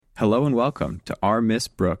Hello and welcome to Our Miss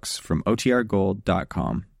Brooks from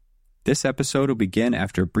OTRGold.com. This episode will begin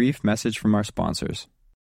after a brief message from our sponsors.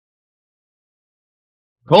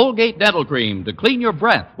 Colgate Dental Cream to clean your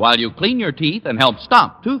breath while you clean your teeth and help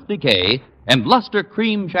stop tooth decay, and Luster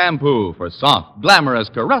Cream Shampoo for soft,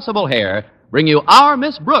 glamorous, caressable hair bring you Our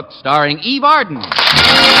Miss Brooks, starring Eve Arden.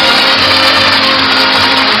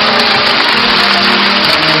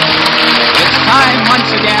 It's time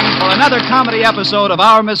once again for another comedy episode of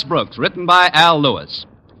Our Miss Brooks, written by Al Lewis.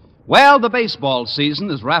 Well, the baseball season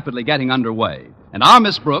is rapidly getting underway, and our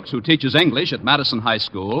Miss Brooks, who teaches English at Madison High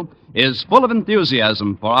School, is full of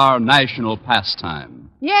enthusiasm for our national pastime.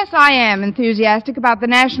 Yes, I am enthusiastic about the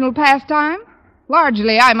national pastime.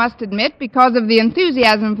 Largely, I must admit, because of the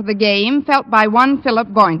enthusiasm for the game felt by one Philip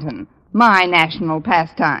Boynton, my national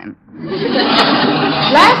pastime.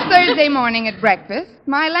 Last Thursday morning at breakfast,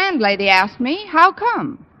 my landlady asked me, how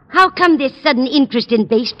come? How come this sudden interest in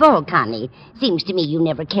baseball, Connie? Seems to me you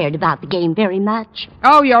never cared about the game very much.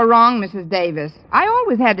 Oh, you're wrong, Mrs. Davis. I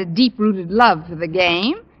always had a deep-rooted love for the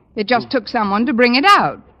game. It just took someone to bring it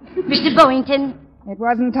out. Mr. Boynton? It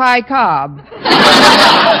wasn't Ty Cobb.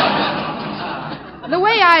 The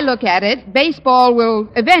way I look at it, baseball will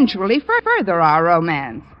eventually further our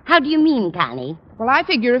romance. How do you mean, Connie? Well, I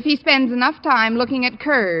figure if he spends enough time looking at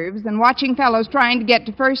curves and watching fellows trying to get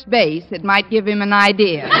to first base, it might give him an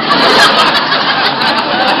idea.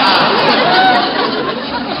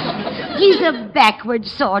 He's a backward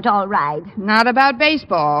sort, all right. Not about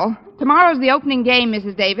baseball. Tomorrow's the opening game,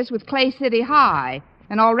 Mrs. Davis, with Clay City High,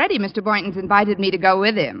 and already Mr. Boynton's invited me to go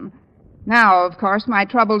with him. Now, of course, my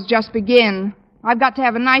troubles just begin. I've got to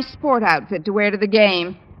have a nice sport outfit to wear to the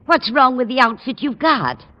game. What's wrong with the outfit you've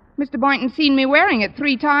got? Mr. Boynton's seen me wearing it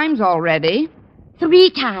 3 times already. 3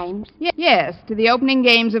 times? Yes, to the opening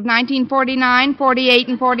games of 1949, 48,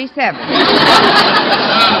 and 47.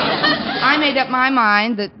 I made up my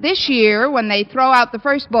mind that this year, when they throw out the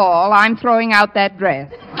first ball, I'm throwing out that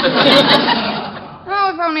dress.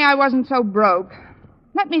 Oh, if only I wasn't so broke.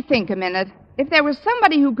 Let me think a minute. If there was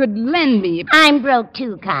somebody who could lend me... I'm broke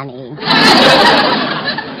too, Connie.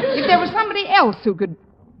 If there was somebody else who could...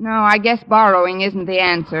 No, I guess borrowing isn't the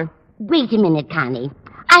answer. Wait a minute, Connie.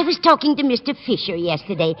 I was talking to Mr. Fisher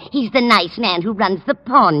yesterday. He's the nice man who runs the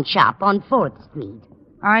pawn shop on 4th Street.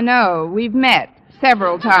 I know. We've met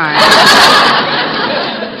several times.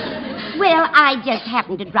 Well, I just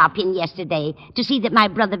happened to drop in yesterday to see that my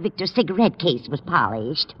brother Victor's cigarette case was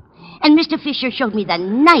polished. And Mr. Fisher showed me the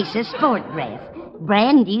nicest sport dress.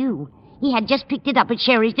 Brand new. He had just picked it up at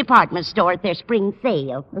Sherry's department store at their spring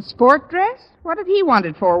sale. A sport dress? What did he want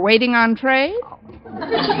it for, waiting on trade?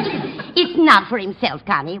 It's not for himself,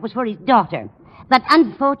 Connie. It was for his daughter. But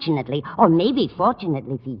unfortunately, or maybe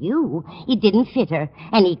fortunately for you, it didn't fit her,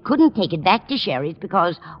 and he couldn't take it back to Sherry's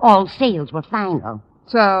because all sales were final.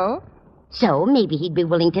 So? So maybe he'd be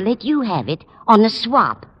willing to let you have it on a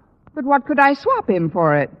swap. But what could I swap him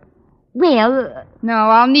for it? Well... No,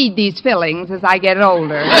 I'll need these fillings as I get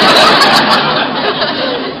older.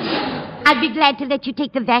 I'd be glad to let you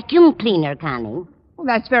take the vacuum cleaner, Connie. Well,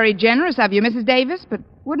 that's very generous of you, Mrs. Davis, but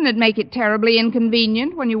wouldn't it make it terribly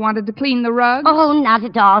inconvenient when you wanted to clean the rugs? Oh, not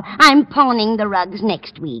at all. I'm pawning the rugs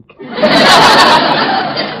next week.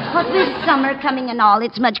 But with summer coming and all,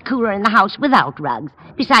 it's much cooler in the house without rugs.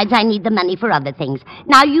 Besides, I need the money for other things.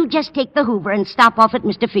 Now, you just take the Hoover and stop off at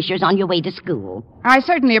Mr. Fisher's on your way to school. I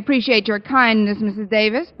certainly appreciate your kindness, Mrs.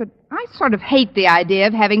 Davis, but I sort of hate the idea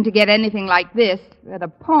of having to get anything like this at a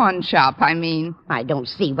pawn shop, I mean. I don't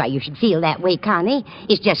see why you should feel that way, Connie.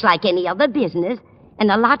 It's just like any other business,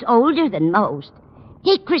 and a lot older than most.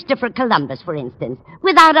 Take Christopher Columbus, for instance.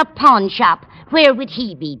 Without a pawn shop, where would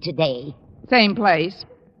he be today? Same place.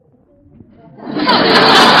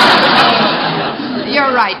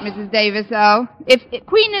 You're right, Mrs. Davis, though. If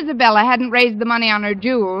Queen Isabella hadn't raised the money on her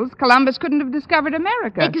jewels, Columbus couldn't have discovered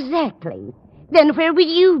America. Exactly. Then where would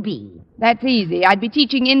you be? That's easy. I'd be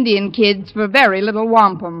teaching Indian kids for very little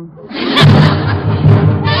wampum.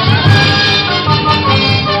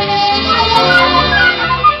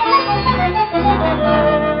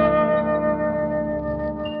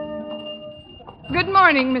 Good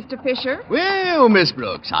morning, Mr. Fisher. Well, Miss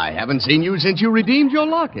Brooks, I haven't seen you since you redeemed your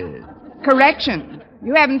locket. Correction.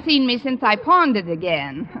 You haven't seen me since I pawned it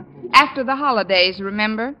again. After the holidays,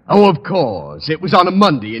 remember? Oh, of course. It was on a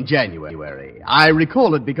Monday in January. I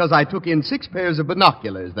recall it because I took in 6 pairs of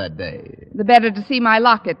binoculars that day. The better to see my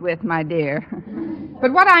locket with, my dear.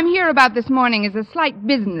 But what I'm here about this morning is a slight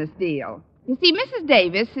business deal. You see, Mrs.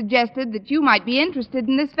 Davis suggested that you might be interested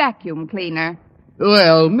in this vacuum cleaner.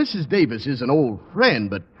 Well, Mrs. Davis is an old friend,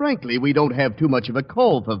 but frankly, we don't have too much of a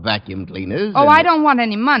call for vacuum cleaners. Oh, I don't want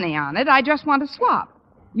any money on it. I just want a swap.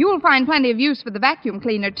 You'll find plenty of use for the vacuum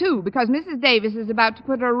cleaner, too, because Mrs. Davis is about to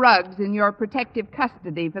put her rugs in your protective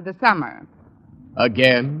custody for the summer.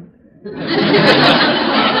 Again? Well,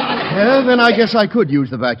 then I guess I could use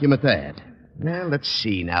the vacuum at that. Well, let's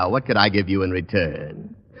see now. What could I give you in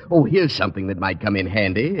return? Oh, here's something that might come in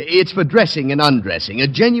handy. It's for dressing and undressing, a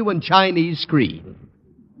genuine Chinese screen.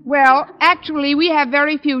 Well, actually, we have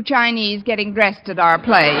very few Chinese getting dressed at our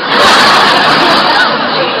place.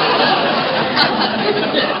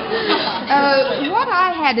 What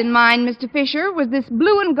I had in mind, Mr. Fisher, was this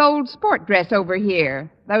blue and gold sport dress over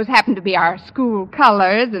here. Those happen to be our school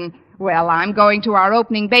colors, and, well, I'm going to our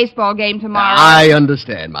opening baseball game tomorrow. I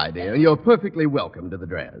understand, my dear. You're perfectly welcome to the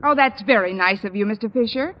dress. Oh, that's very nice of you, Mr.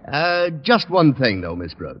 Fisher. Just one thing, though,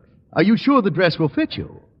 Miss Brooks. Are you sure the dress will fit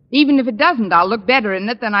you? Even if it doesn't, I'll look better in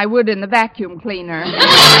it than I would in the vacuum cleaner.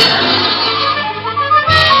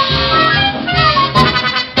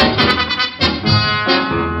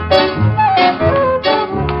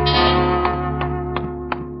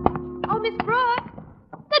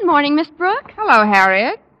 Good morning, Miss Brooks. Hello,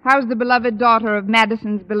 Harriet. How's the beloved daughter of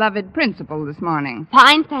Madison's beloved principal this morning?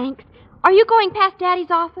 Fine, thanks. Are you going past Daddy's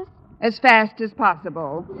office? As fast as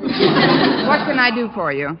possible. What can I do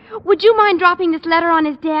for you? Would you mind dropping this letter on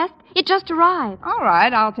his desk? It just arrived. All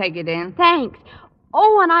right, I'll take it in. Thanks.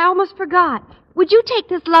 Oh, and I almost forgot. Would you take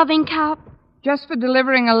this loving cup? Just for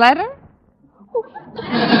delivering a letter?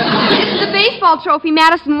 It's the baseball trophy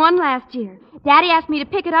Madison won last year. Daddy asked me to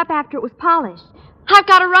pick it up after it was polished. I've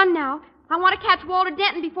got to run now. I want to catch Walter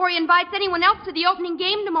Denton before he invites anyone else to the opening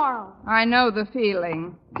game tomorrow. I know the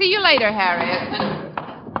feeling. See you later, Harriet.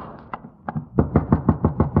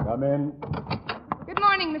 Come in. Good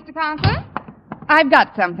morning, Mr. Conklin. I've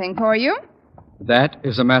got something for you. That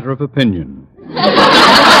is a matter of opinion.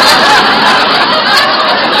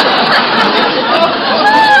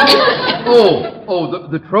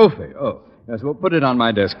 The trophy. Oh, yes, well, put it on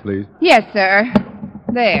my desk, please. Yes, sir.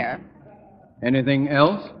 There. Anything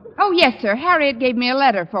else? Oh, yes, sir. Harriet gave me a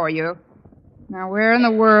letter for you. Now, where in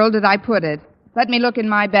the world did I put it? Let me look in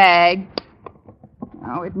my bag.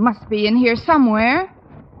 Oh, it must be in here somewhere.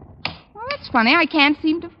 Oh, that's funny. I can't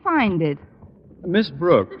seem to find it. Miss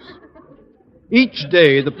Brooks, each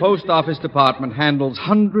day the post office department handles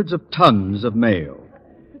hundreds of tons of mail.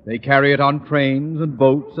 They carry it on trains and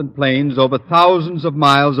boats and planes over thousands of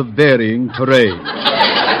miles of varying terrain.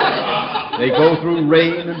 They go through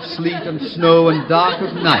rain and sleet and snow and dark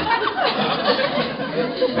of night.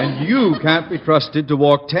 And you can't be trusted to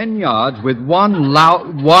walk 10 yards with one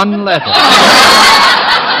letter.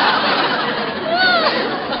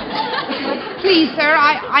 Please, sir,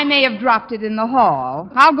 I may have dropped it in the hall.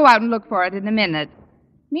 I'll go out and look for it in a minute.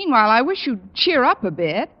 Meanwhile, I wish you'd cheer up a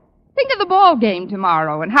bit. Think of the ball game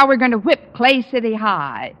tomorrow and how we're going to whip Clay City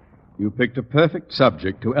High. You picked a perfect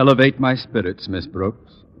subject to elevate my spirits, Miss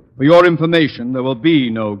Brooks. For your information, there will be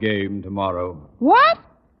no game tomorrow. What?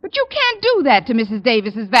 But you can't do that to Mrs.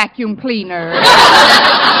 Davis's vacuum cleaner.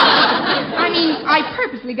 I mean, I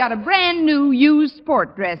purposely got a brand new used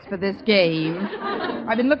sport dress for this game.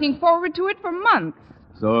 I've been looking forward to it for months.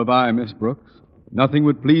 So have I, Miss Brooks. Nothing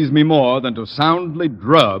would please me more than to soundly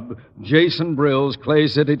drub Jason Brill's Clay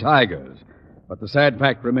City Tigers. But the sad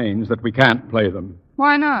fact remains that we can't play them.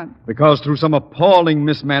 Why not? Because through some appalling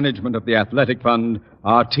mismanagement of the athletic fund,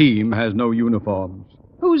 our team has no uniforms.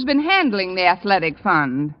 Who's been handling the athletic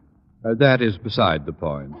fund? That is beside the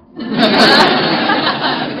point. I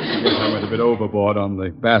guess I went a bit overboard on the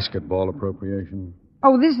basketball appropriation.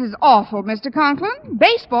 Oh, this is awful, Mr. Conklin.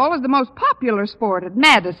 Baseball is the most popular sport at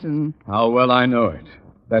Madison. How well I know it.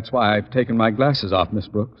 That's why I've taken my glasses off, Miss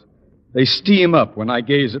Brooks. They steam up when I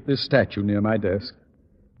gaze at this statue near my desk.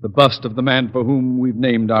 The bust of the man for whom we've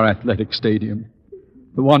named our athletic stadium.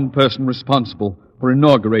 The one person responsible for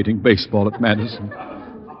inaugurating baseball at Madison.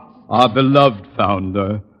 Our beloved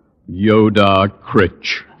founder, Yoda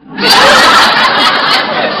Critch.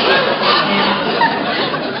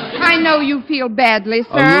 I know you feel badly,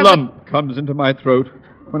 sir. A lump comes into my throat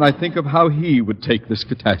when I think of how he would take this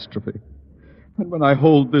catastrophe. And when I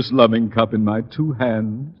hold this loving cup in my two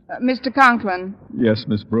hands... Mr. Conklin. Yes,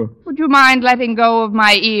 Miss Brooks? Would you mind letting go of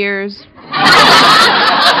my ears?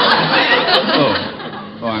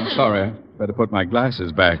 Oh, I'm sorry. I better put my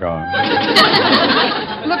glasses back on.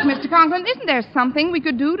 Look, Mr. Conklin, isn't there something we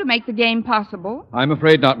could do to make the game possible? I'm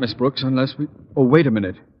afraid not, Miss Brooks, unless we... Oh, wait a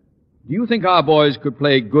minute. Do you think our boys could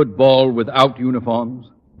play good ball without uniforms?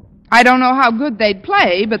 I don't know how good they'd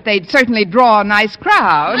play, but they'd certainly draw a nice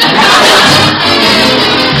crowd.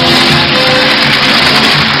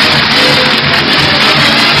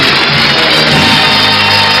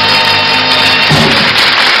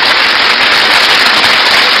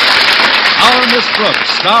 Brooks,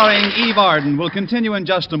 starring Eve Arden, will continue in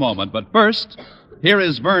just a moment. But first, here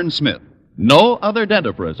is Vern Smith. No other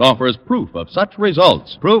dentifrice offers proof of such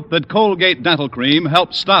results. Proof that Colgate Dental Cream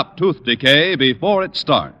helps stop tooth decay before it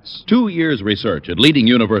starts. 2 years research at leading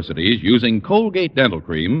universities using Colgate Dental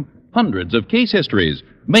Cream, hundreds of case histories,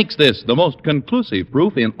 makes this the most conclusive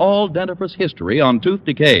proof in all dentifrice history on tooth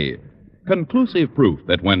decay. Conclusive proof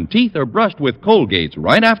that when teeth are brushed with Colgates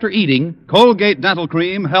right after eating, Colgate Dental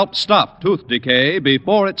Cream helps stop tooth decay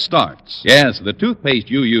before it starts. yes, the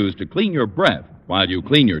toothpaste you use to clean your breath while you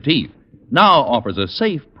clean your teeth, now offers a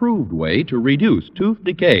safe, proved way to reduce tooth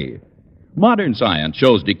decay. Modern science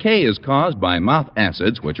shows decay is caused by mouth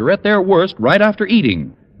acids, which are at their worst right after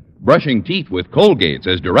eating. Brushing teeth with Colgates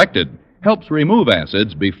as directed helps remove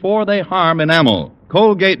acids before they harm enamel.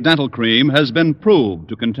 Colgate Dental Cream has been proved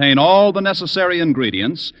to contain all the necessary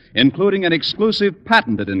ingredients, including an exclusive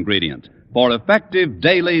patented ingredient for effective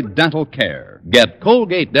daily dental care. Get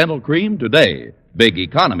Colgate Dental Cream today. Big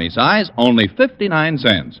economy size, only 59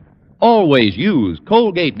 cents. Always use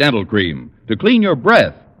Colgate Dental Cream to clean your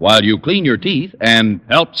breath while you clean your teeth and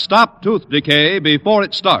Help stop tooth decay before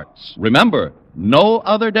it starts. remember, no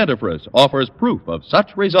other dentifrice offers proof of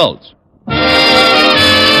such results.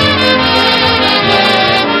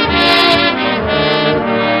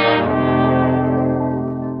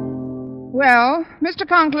 Well, Mr.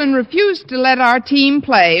 Conklin refused to let our team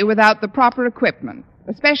play without the proper equipment,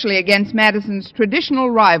 especially against Madison's traditional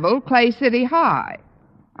rival, Clay City High.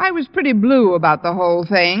 I was pretty blue about the whole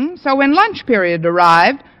thing, so when lunch period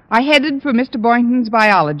arrived, I headed for Mr. Boynton's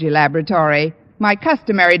biology laboratory, my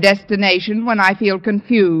customary destination when I feel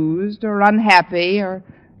confused or unhappy or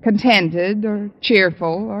contented or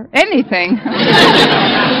cheerful or anything.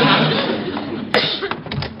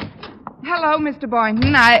 Hello, Mr.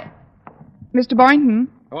 Boynton. Mr. Boynton,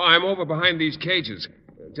 Oh, I'm over behind these cages.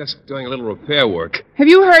 Just doing a little repair work. have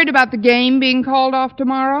you heard about the game being called off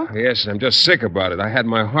tomorrow? Yes, I'm just sick about it. I had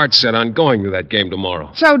my heart set on going to that game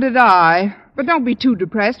tomorrow. So did I. But don't be too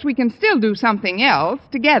depressed. We can still do something else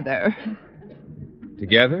together.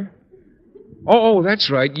 Together? Oh, that's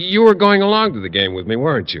right. You were going along to the game with me,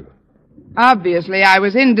 weren't you? Obviously, I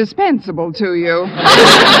was indispensable to you.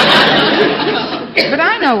 But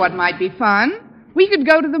I know what might be fun. We could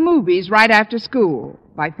go to the movies right after school.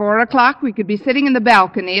 By 4 o'clock, we could be sitting in the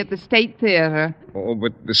balcony at the State Theater. Oh,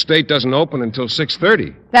 but the state doesn't open until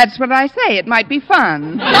 6:30. That's what I say. It might be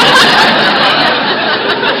fun.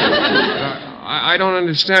 I don't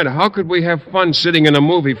understand. How could we have fun sitting in a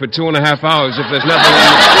movie for 2.5 hours if there's nothing on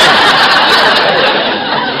the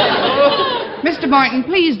screen? Mr. Boynton,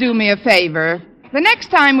 please do me a favor. The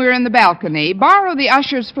next time we're in the balcony, borrow the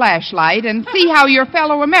usher's flashlight and see how your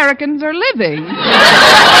fellow Americans are living.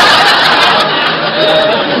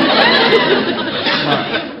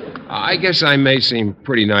 I guess I may seem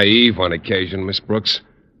pretty naive on occasion, Miss Brooks.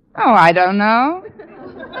 Oh, I don't know.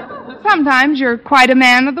 Sometimes you're quite a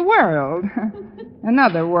man of the world.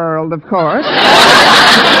 Another world, of course.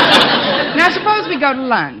 Now, suppose we go to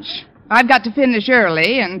lunch. I've got to finish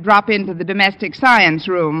early and drop into the domestic science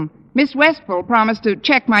room. Miss Westphal promised to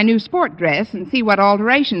check my new sport dress and see what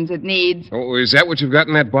alterations it needs. Oh, is that what you've got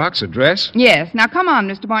in that box, a dress? Yes. Now, come on,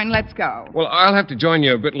 Mr. Boynton, let's go. Well, I'll have to join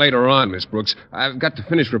you a bit later on, Miss Brooks. I've got to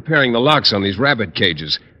finish repairing the locks on these rabbit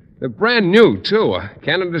cages. They're brand new, too. I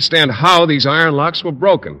can't understand how these iron locks were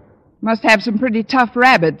broken. Must have some pretty tough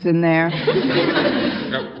rabbits in there.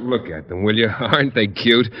 Look at them, will you? Aren't they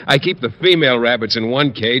cute? I keep the female rabbits in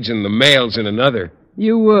one cage and the males in another.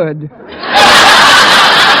 You would.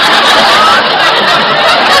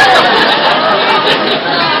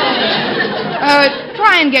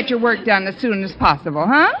 Try and get your work done as soon as possible,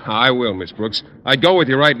 huh? I will, Miss Brooks. I'd go with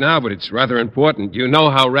you right now, but it's rather important. You know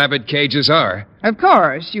how rabbit cages are. Of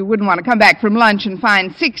course. You wouldn't want to come back from lunch and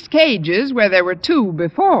find 6 cages where there were 2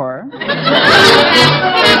 before.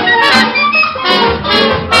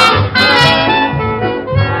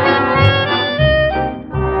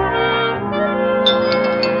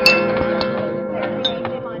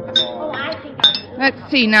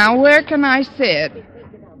 Let's see now. Where can I sit?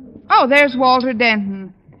 Oh, there's Walter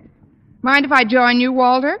Denton. Mind if I join you,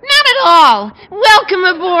 Walter? Not at all. Welcome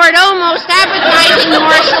aboard, oh most appetizing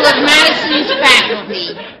morsel of Madison's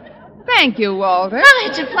faculty. Thank you, Walter. Oh,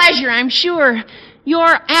 it's a pleasure, I'm sure.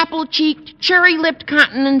 Your apple-cheeked, cherry-lipped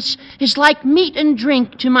countenance is like meat and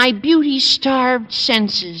drink to my beauty-starved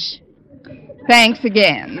senses. Thanks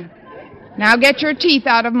again. Now get your teeth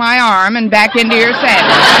out of my arm and back into your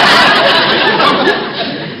saddle.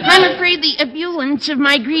 I'm afraid the ebullience of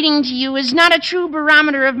my greeting to you is not a true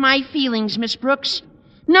barometer of my feelings, Miss Brooks.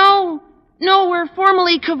 No, No, where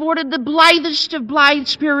formerly cavorted the blithest of blithe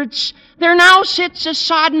spirits, there now sits a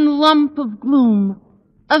sodden lump of gloom,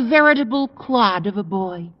 a veritable clod of a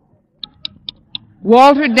boy.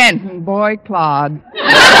 Walter Denton, boy Claude.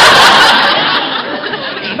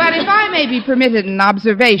 But if I may be permitted an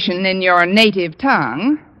observation in your native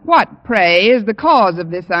tongue, what, pray, is the cause of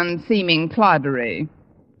this unseeming cloddery?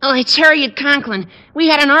 Oh, it's Harriet Conklin. We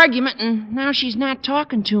had an argument, and now she's not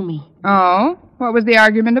talking to me. Oh? What was the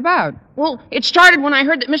argument about? Well, it started when I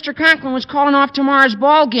heard that Mr. Conklin was calling off tomorrow's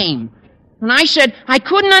ball game. And I said I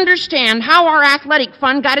couldn't understand how our athletic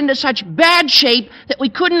fund got into such bad shape that we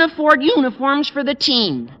couldn't afford uniforms for the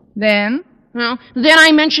team. Then? Well, then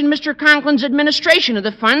I mentioned Mr. Conklin's administration of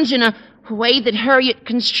the funds in a way that Harriet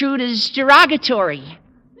construed as derogatory.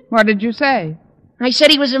 What did you say? I said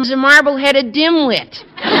he was a marble-headed dimwit.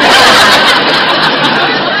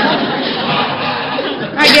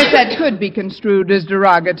 I guess that could be construed as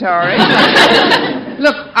derogatory.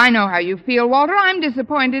 Look, I know how you feel, Walter. I'm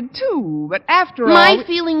disappointed, too. But after all... My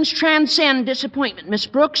feelings transcend disappointment, Miss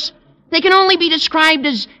Brooks. They can only be described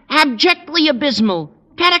as abjectly abysmal,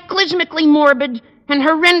 cataclysmically morbid, and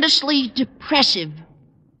horrendously depressive.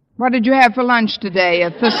 What did you have for lunch today?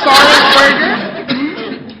 A thesaurus burger?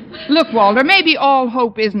 Look, Walter, maybe all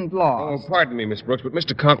hope isn't lost. Oh, pardon me, Miss Brooks, but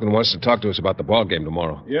Mr. Conklin wants to talk to us about the ball game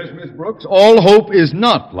tomorrow. Yes, Miss Brooks, all hope is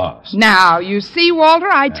not lost. Now, you see, Walter,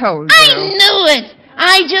 I told you. I knew it!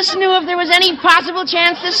 I just knew if there was any possible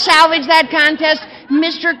chance to salvage that contest,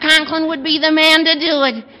 Mr. Conklin would be the man to do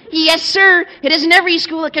it. Yes, sir. It isn't every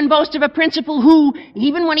school that can boast of a principal who,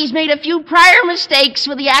 even when he's made a few prior mistakes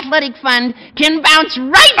with the athletic fund, can bounce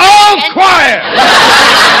right Oh, back and... quiet!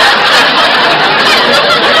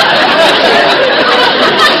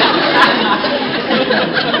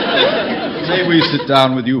 May we sit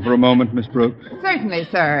down with you for a moment, Miss Brooks? Certainly,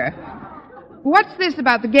 sir. What's this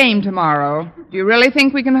about the game tomorrow? Do you really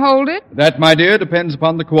think we can hold it? That, my dear, depends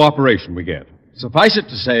upon the cooperation we get. Suffice it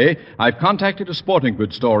to say, I've contacted a sporting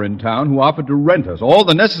goods store in town who offered to rent us all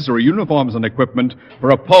the necessary uniforms and equipment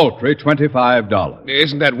for a paltry $25.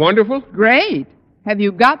 Isn't that wonderful? Great. Have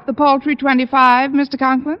you got the paltry 25, Mr.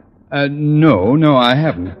 Conklin? No, I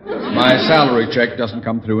haven't. My salary check doesn't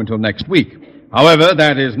come through until next week. However,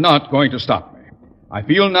 that is not going to stop me. I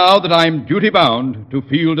feel now that I'm duty-bound to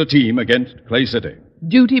field a team against Clay City.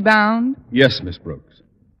 Duty-bound? Yes, Miss Brooks.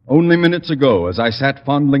 Only minutes ago, as I sat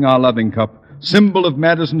fondling our loving cup, symbol of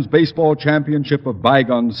Madison's baseball championship of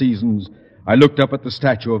bygone seasons, I looked up at the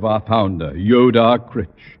statue of our founder, Yodar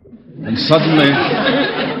Critch. And suddenly,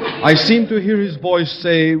 I seemed to hear his voice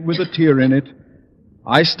say, with a tear in it,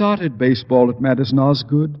 "I started baseball at Madison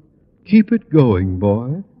Osgood. Keep it going,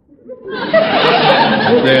 boy."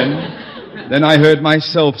 And then I heard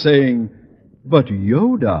myself saying, "But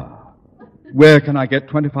Yodar, where can I get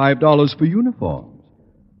 $25 for uniforms?"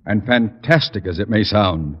 And fantastic as it may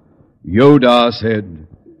sound, Yodar said,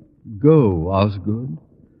 "Go, Osgood.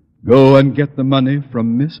 Go and get the money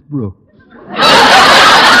from Miss Brooks."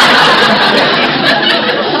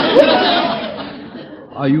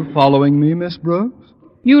 Are you following me, Miss Brooks?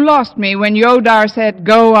 You lost me when Yodar said,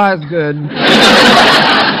 "Go, Osgood."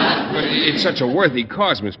 But it's such a worthy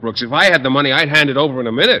cause, Miss Brooks. If I had the money, I'd hand it over in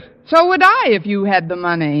a minute. So would I if you had the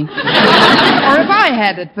money. Or if I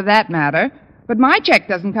had it, for that matter. But my check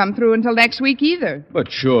doesn't come through until next week either.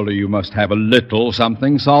 But surely you must have a little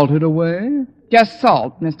something salted away. Just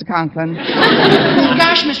salt, Mr. Conklin.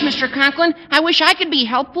 Gosh, Mr. Conklin, I wish I could be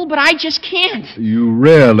helpful, but I just can't. You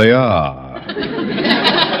rarely are.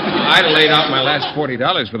 I'd have laid out my last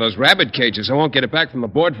 $40 for those rabbit cages. I won't get it back from the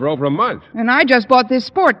board for over a month. And I just bought this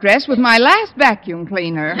sport dress with my last vacuum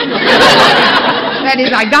cleaner. That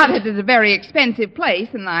is, I got it at a very expensive place,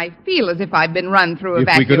 and I feel as if I've been run through a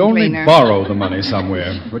vacuum If we could only cleaner. borrow the money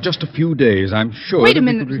somewhere for just a few days, I'm sure... Wait a that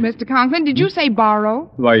we minute, could Mr. Conklin. Did you say borrow?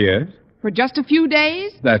 Why, yes. For just a few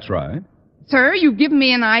days? That's right. Sir, you've given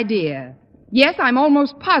me an idea. Yes, I'm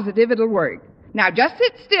almost positive it'll work. Now, just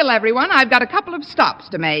sit still, everyone. I've got a couple of stops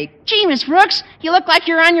to make. Gee, Miss Brooks, you look like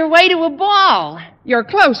you're on your way to a ball. You're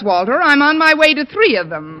close, Walter. I'm on my way to 3 of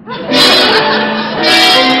them.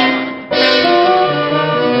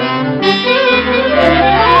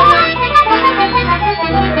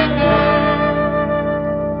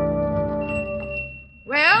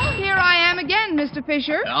 Well, here I am again, Mr.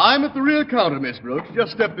 Fisher. I'm at the rear counter, Miss Brooks.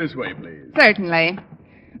 Just step this way, please. Certainly.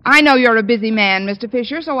 I know you're a busy man, Mr.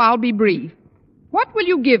 Fisher, so I'll be brief. What will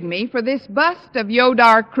you give me for this bust of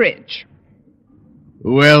Yodar Critch?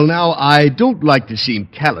 Well, now, I don't like to seem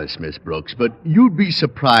callous, Miss Brooks, but you'd be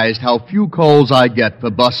surprised how few calls I get for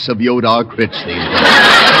busts of Yodar Critch these days.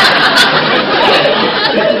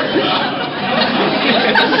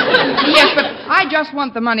 Yes, but I just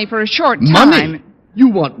want the money for a short time. Money? You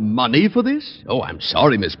want money for this? Oh, I'm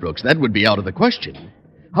sorry, Miss Brooks. That would be out of the question.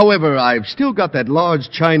 However, I've still got that large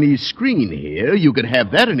Chinese screen here. You could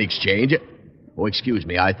have that in exchange. Oh, excuse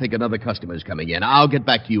me. I think another customer's coming in. I'll get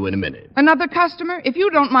back to you in a minute. Another customer? If you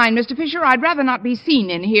don't mind, Mr. Fisher, I'd rather not be seen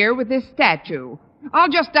in here with this statue. I'll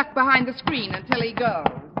just duck behind the screen until he goes.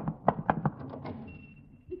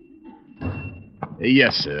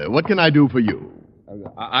 Yes, sir. What can I do for you?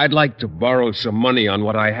 I'd like to borrow some money on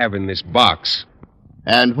what I have in this box.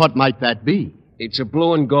 And what might that be? It's a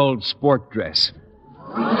blue and gold sport dress.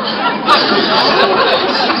 You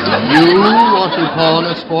want to pawn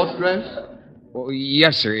a sport dress? Oh,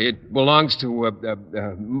 yes, sir. It belongs to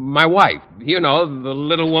my wife. You know, the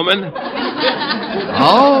little woman.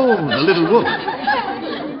 Oh, the little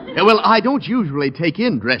woman. Well, I don't usually take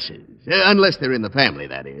in dresses, unless they're in the family,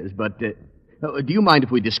 that is. But do you mind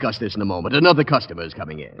if we discuss this in a moment? Another customer is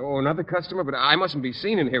coming in. Oh, another customer? But I mustn't be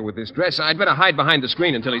seen in here with this dress. I'd better hide behind the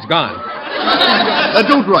screen until he's gone.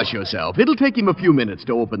 Don't rush yourself. It'll take him a few minutes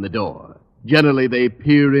to open the door. Generally, they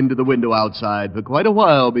peer into the window outside for quite a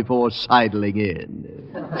while before sidling in.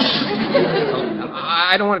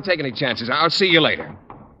 I don't want to take any chances. I'll see you later.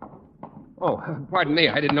 Oh, pardon me.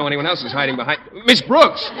 I didn't know anyone else was hiding behind... Miss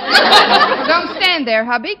Brooks! Don't stand there,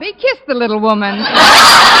 hubby. Kiss the little woman.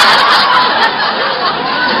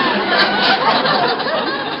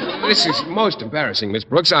 This is most embarrassing, Miss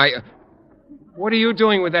Brooks. What are you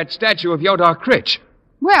doing with that statue of Yodar Critch?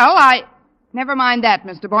 Well, Never mind that,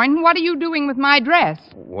 Mr. Boynton. What are you doing with my dress?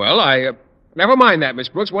 Well, never mind that, Miss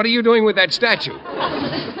Brooks. What are you doing with that statue?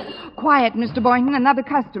 Quiet, Mr. Boynton. Another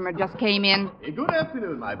customer just came in. Good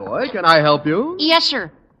afternoon, my boy. Can I help you? Yes,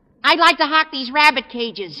 sir. I'd like to hock these rabbit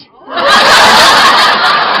cages.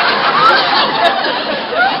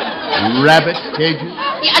 Rabbit cages?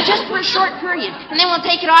 Yeah, just for a short period. And then we'll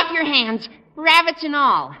take it off your hands. Rabbits and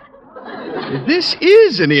all. This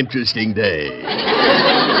is an interesting day.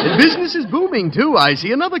 And business is booming, too. I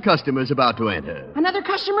see another customer's about to enter. Another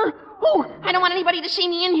customer? Oh, I don't want anybody to see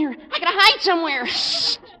me in here. I gotta hide somewhere.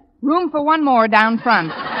 Room for one more down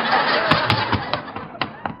front.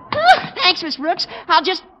 Thanks, Miss Brooks. I'll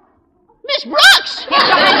just... Miss Brooks! Get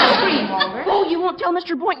behind the screen, Walter. Oh, you won't tell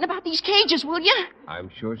Mr. Boynton about these cages, will you? I'm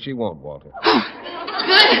sure she won't, Walter. Good.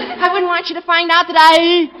 I wouldn't want you to find out that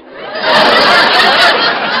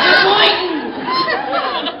Mr.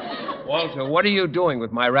 Boynton! Walter, what are you doing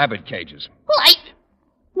with my rabbit cages? Well,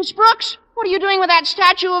 Miss Brooks, what are you doing with that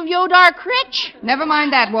statue of Yodar Critch? Never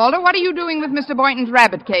mind that, Walter. What are you doing with Mr. Boynton's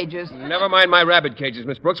rabbit cages? Never mind my rabbit cages,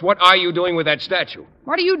 Miss Brooks. What are you doing with that statue?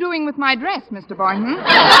 What are you doing with my dress, Mr. Boynton?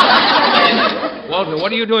 Walter,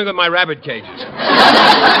 what are you doing with my rabbit cages?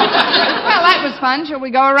 Well, that was fun. Shall we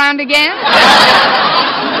go around again?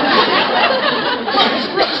 Miss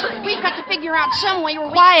Brooks, we've got to figure out some way where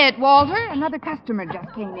we... Quiet, Walter. Another customer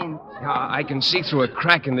just came in. I can see through a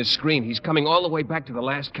crack in this screen. He's coming all the way back to the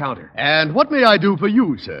last counter. And what may I do for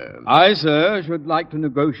you, sir? I, sir, should like to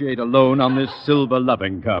negotiate a loan on this silver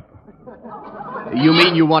loving cup. You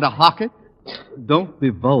mean you want to hock it? Don't be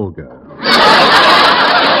vulgar.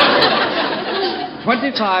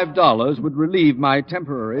 $25 would relieve my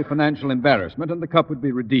temporary financial embarrassment, and the cup would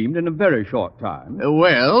be redeemed in a very short time.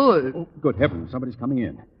 Oh, good heavens, somebody's coming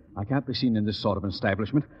in. I can't be seen in this sort of an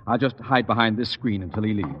establishment. I'll just hide behind this screen until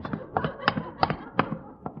he leaves.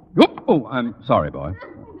 Oh, I'm sorry, boy.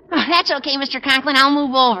 Oh, that's okay, Mr. Conklin. I'll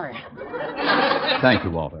move over. Thank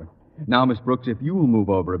you, Walter. Now, Miss Brooks, if you'll move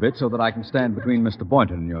over a bit so that I can stand between Mr.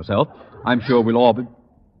 Boynton and yourself, I'm sure we'll all be...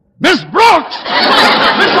 Miss Brooks!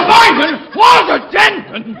 Mr. Boynton! Walter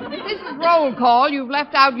Denton! This is roll call. You've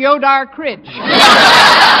left out Yodar Critch.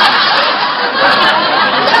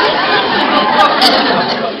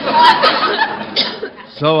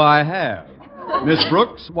 So I have. Miss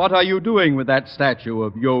Brooks, what are you doing with that statue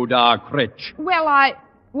of Yodar Critch? Well,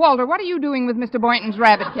 Walter, what are you doing with Mr. Boynton's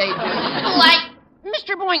rabbit cages?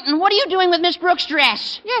 Mr. Boynton, what are you doing with Miss Brooks'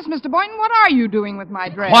 dress? Yes, Mr. Boynton, what are you doing with my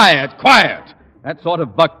dress? Quiet! That sort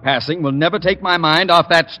of buck passing will never take my mind off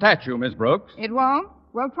that statue, Miss Brooks. It won't?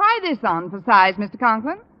 Well, try this on for size, Mr.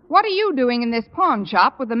 Conklin. What are you doing in this pawn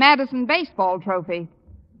shop with the Madison baseball trophy?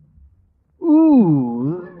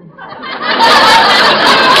 Ooh.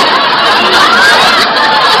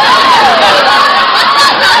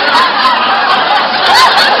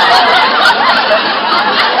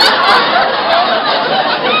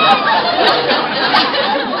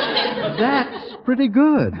 That's pretty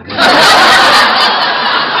good. Now,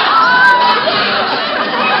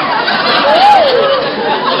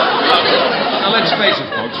 let's face it,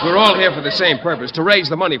 folks. We're all here for the same purpose, to raise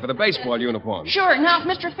the money for the baseball uniforms. Sure. Now, if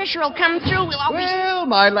Mr. Fisher will come through, we'll always... Well,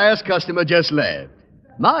 my last customer just left.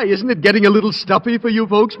 My, isn't it getting a little stuffy for you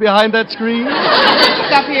folks behind that screen?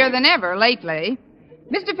 Stuffier than ever lately.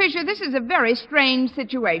 Mr. Fisher, this is a very strange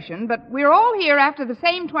situation, but we're all here after the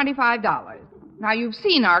same $25. Now, you've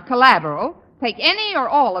seen our collateral. Take any or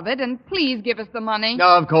all of it, and please give us the money.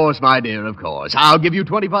 Of course, my dear, of course. I'll give you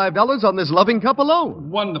 $25 on this loving cup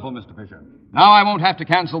alone. Wonderful, Mr. Fisher. Now I won't have to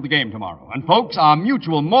cancel the game tomorrow. And, folks, our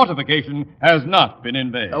mutual mortification has not been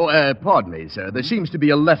in vain. Pardon me, sir. There seems to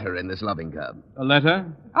be a letter in this loving cup. A letter?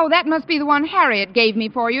 Oh, that must be the one Harriet gave me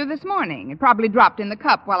for you this morning. It probably dropped in the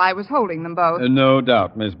cup while I was holding them both. No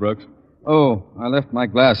doubt, Miss Brooks. Oh, I left my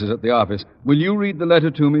glasses at the office. Will you read the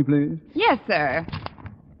letter to me, please? Yes, sir.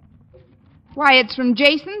 Why, it's from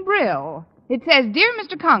Jason Brill. It says, Dear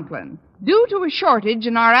Mr. Conklin, due to a shortage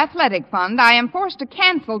in our athletic fund, I am forced to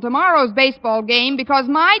cancel tomorrow's baseball game because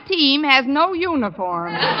my team has no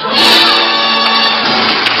uniform.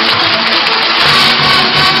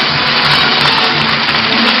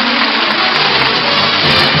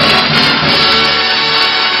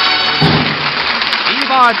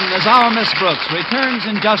 Eve Arden as our Miss Brooks returns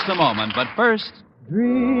in just a moment, but first...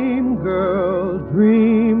 Dream girl,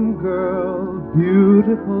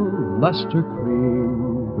 beautiful luster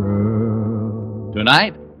cream girl.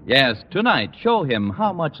 Tonight, yes, tonight, show him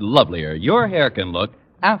how much lovelier your hair can look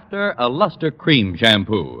after a Luster Cream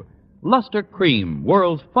shampoo. Luster Cream,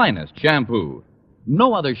 world's finest shampoo.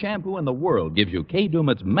 No other shampoo in the world gives you Kay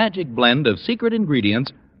Daumit's magic blend of secret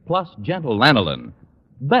ingredients plus gentle lanolin.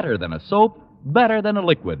 Better than a soap, better than a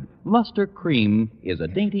liquid. Luster Cream is a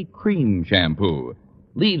dainty cream shampoo.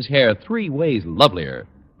 Leaves hair 3 ways lovelier.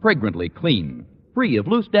 Fragrantly clean. Free of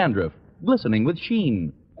loose dandruff. Glistening with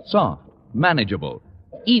sheen. Soft. Manageable.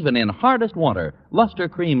 Even in hardest water, Luster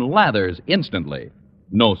Cream lathers instantly.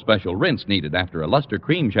 No special rinse needed after a Luster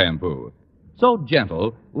Cream shampoo. So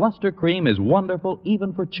gentle, Luster Cream is wonderful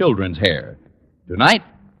even for children's hair. Tonight,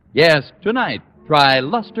 yes, tonight, try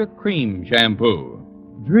Luster Cream shampoo.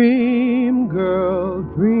 Dream girl,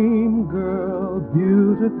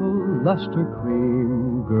 beautiful luster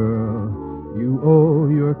cream girl. You owe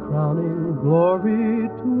your crowning glory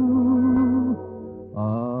to a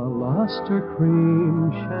luster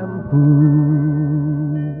cream shampoo.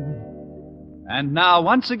 And now,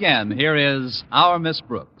 once again, here is our Miss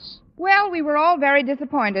Brooks. Well, we were all very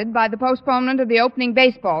disappointed by the postponement of the opening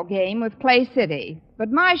baseball game with Clay City. But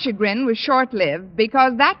my chagrin was short-lived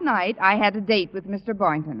because that night I had a date with Mr.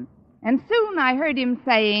 Boynton. And soon I heard him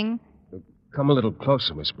saying... Come a little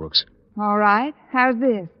closer, Miss Brooks. All right. How's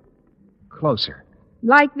this? Closer.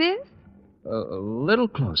 Like this? A little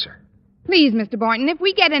closer. Please, Mr. Boynton, if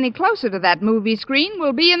we get any closer to that movie screen,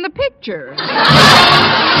 we'll be in the picture.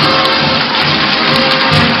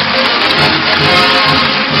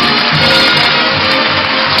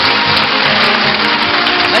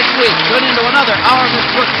 Next week, tune into another Our Miss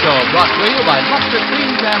Brooks show brought to you by Luster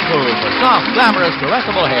Cream Shampoo for soft, glamorous,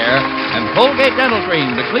 caressable hair and Colgate Dental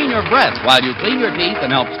Cream to clean your breath while you clean your teeth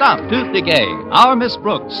and help stop tooth decay. Our Miss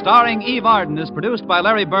Brooks, starring Eve Arden, is produced by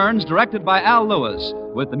Larry Burns, directed by Al Lewis,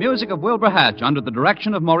 with the music of Wilbur Hatch under the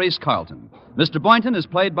direction of Maurice Carlton. Mr. Boynton is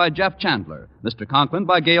played by Jeff Chandler, Mr. Conklin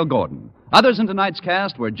by Gail Gordon. Others in tonight's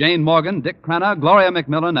cast were Jane Morgan, Dick Crenna, Gloria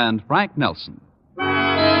McMillan, and Frank Nelson.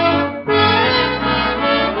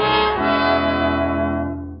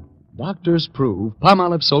 Doctors prove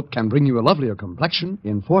Palmolive soap can bring you a lovelier complexion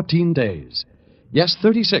in 14 days. Yes,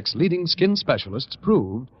 36 leading skin specialists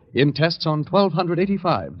proved in tests on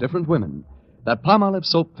 1,285 different women that Palmolive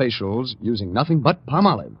soap facials using nothing but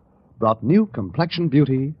Palmolive brought new complexion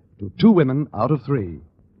beauty to 2 women out of 3.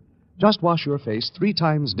 Just wash your face 3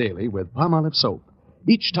 times daily with Palmolive soap,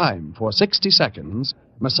 each time for 60 seconds,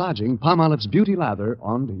 massaging Palmolive's beauty lather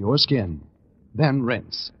onto your skin. Then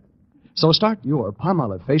rinse. So start your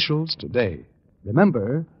Palmolive facials today.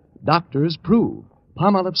 Remember, doctors prove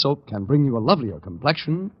Palmolive soap can bring you a lovelier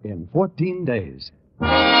complexion in 14 days.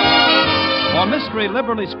 For mystery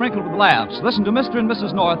liberally sprinkled with laughs, listen to Mr. and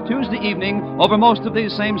Mrs. North Tuesday evening over most of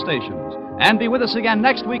these same stations. And be with us again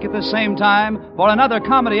next week at this same time for another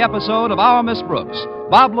comedy episode of Our Miss Brooks.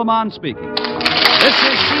 Bob Lamont speaking. This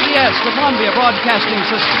is CBS, the Columbia Broadcasting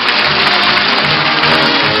System.